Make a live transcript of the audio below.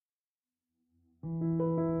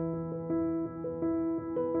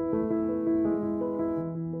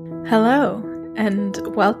Hello, and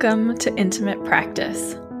welcome to Intimate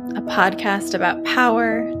Practice, a podcast about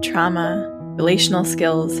power, trauma, relational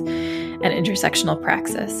skills, and intersectional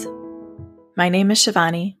praxis. My name is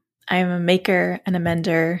Shivani. I am a maker and a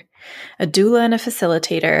mender, a doula and a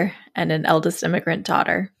facilitator, and an eldest immigrant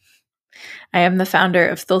daughter. I am the founder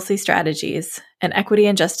of Thulsi Strategies, an equity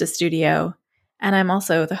and justice studio, and I'm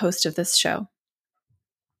also the host of this show.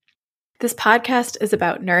 This podcast is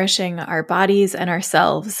about nourishing our bodies and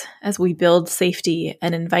ourselves as we build safety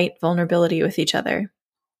and invite vulnerability with each other.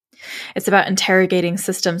 It's about interrogating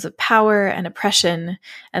systems of power and oppression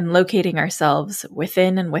and locating ourselves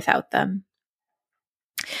within and without them.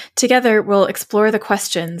 Together, we'll explore the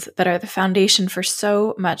questions that are the foundation for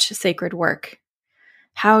so much sacred work.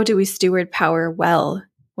 How do we steward power well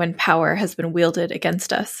when power has been wielded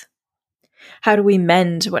against us? How do we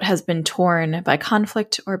mend what has been torn by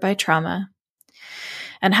conflict or by trauma?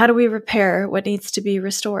 And how do we repair what needs to be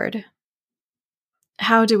restored?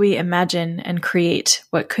 How do we imagine and create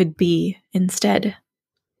what could be instead?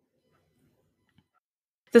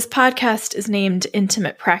 This podcast is named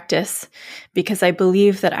Intimate Practice because I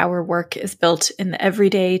believe that our work is built in the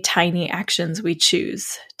everyday tiny actions we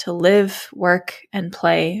choose to live, work, and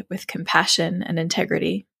play with compassion and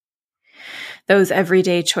integrity. Those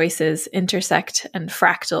everyday choices intersect and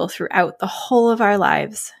fractal throughout the whole of our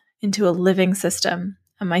lives into a living system,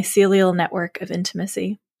 a mycelial network of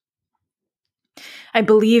intimacy. I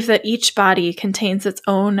believe that each body contains its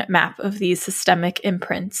own map of these systemic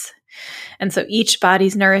imprints, and so each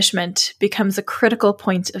body's nourishment becomes a critical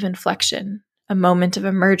point of inflection, a moment of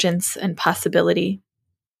emergence and possibility.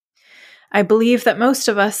 I believe that most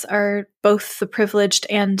of us are both the privileged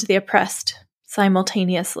and the oppressed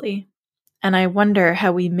simultaneously. And I wonder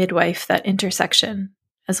how we midwife that intersection,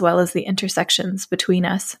 as well as the intersections between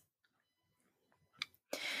us.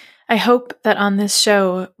 I hope that on this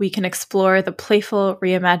show, we can explore the playful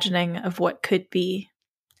reimagining of what could be.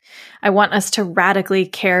 I want us to radically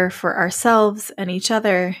care for ourselves and each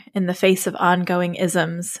other in the face of ongoing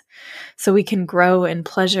isms, so we can grow in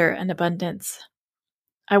pleasure and abundance.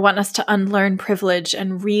 I want us to unlearn privilege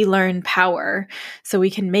and relearn power, so we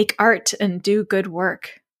can make art and do good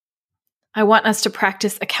work. I want us to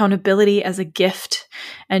practice accountability as a gift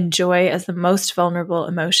and joy as the most vulnerable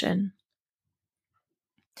emotion.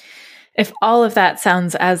 If all of that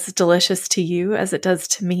sounds as delicious to you as it does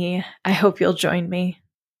to me, I hope you'll join me.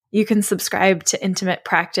 You can subscribe to Intimate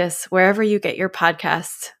Practice wherever you get your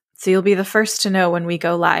podcasts, so you'll be the first to know when we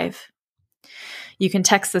go live. You can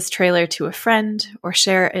text this trailer to a friend or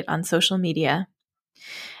share it on social media.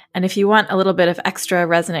 And if you want a little bit of extra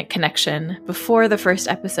resonant connection before the first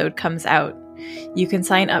episode comes out, you can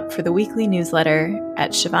sign up for the weekly newsletter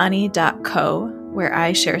at shivani.co, where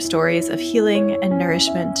I share stories of healing and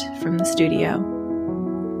nourishment from the studio.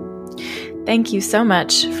 Thank you so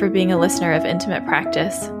much for being a listener of Intimate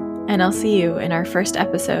Practice, and I'll see you in our first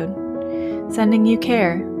episode. Sending you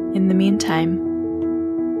care in the meantime.